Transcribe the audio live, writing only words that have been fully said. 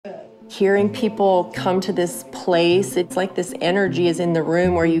Hearing people come to this place, it's like this energy is in the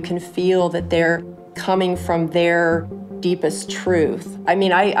room where you can feel that they're coming from their deepest truth. I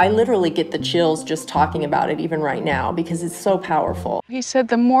mean, I literally get the chills just talking about it even right now because it's so powerful. He said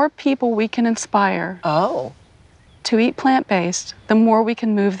the more people we can inspire to eat plant-based, the more we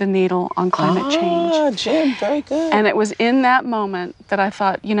can move the needle on climate change. Jim, very good. And it was in that moment that I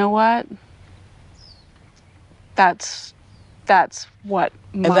thought, you know what? That's what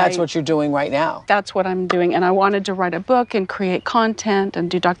And that's what you're doing right now. That's what I'm doing. And I wanted to write a book and create content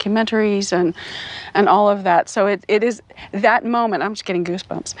and do documentaries and all of that. So it is that moment, I'm just getting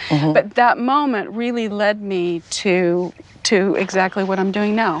goosebumps, but that moment really led me to exactly what I'm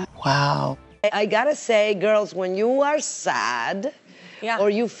doing now. Wow. I gotta say, girls, when you are sad or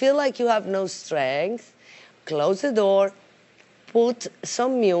you feel like you have no strength, close the door, put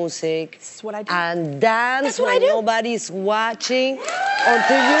some music, and dance when nobody's watching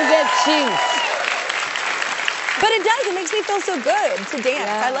until you get chills. But it does, it makes me feel so good to dance.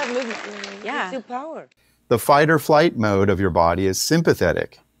 I love movement. Yeah. Gives you power. The fight or flight mode of your body is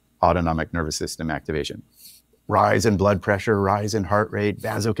sympathetic autonomic nervous system activation. Rise in blood pressure, rise in heart rate,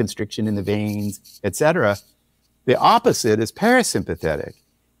 vasoconstriction in the veins, etc. The opposite is parasympathetic.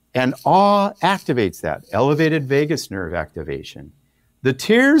 And awe activates that, elevated vagus nerve activation. The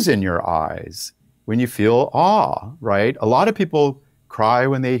tears in your eyes when you feel awe, right? A lot of people cry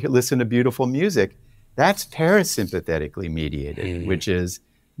when they listen to beautiful music. That's parasympathetically mediated, which is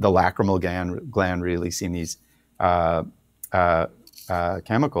the lacrimal gland releasing these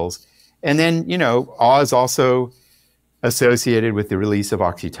chemicals. And then, you know, awe is also associated with the release of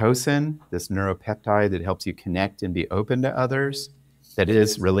oxytocin, this neuropeptide that helps you connect and be open to others, that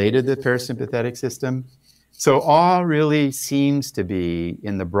is related to the parasympathetic system. So awe really seems to be,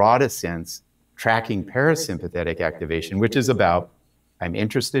 in the broadest sense, tracking parasympathetic activation, which is about, I'm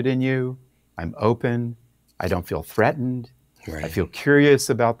interested in you, I'm open, I don't feel threatened, I feel curious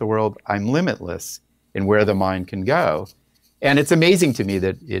about the world, I'm limitless in where the mind can go. And it's amazing to me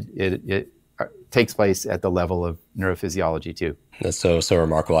that it takes place at the level of neurophysiology too. That's so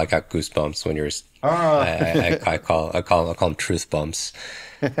remarkable. I got goosebumps when you're. I call them truth bumps.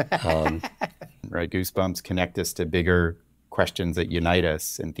 Right, goosebumps connect us to bigger questions that unite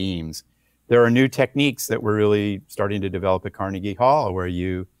us and themes. There are new techniques that we're really starting to develop at Carnegie Hall, where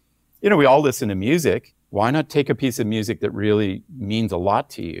you know, we all listen to music. Why not take a piece of music that really means a lot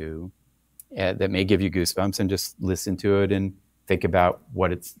to you, that may give you goosebumps, and just listen to it and think about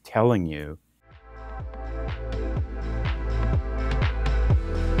what it's telling you.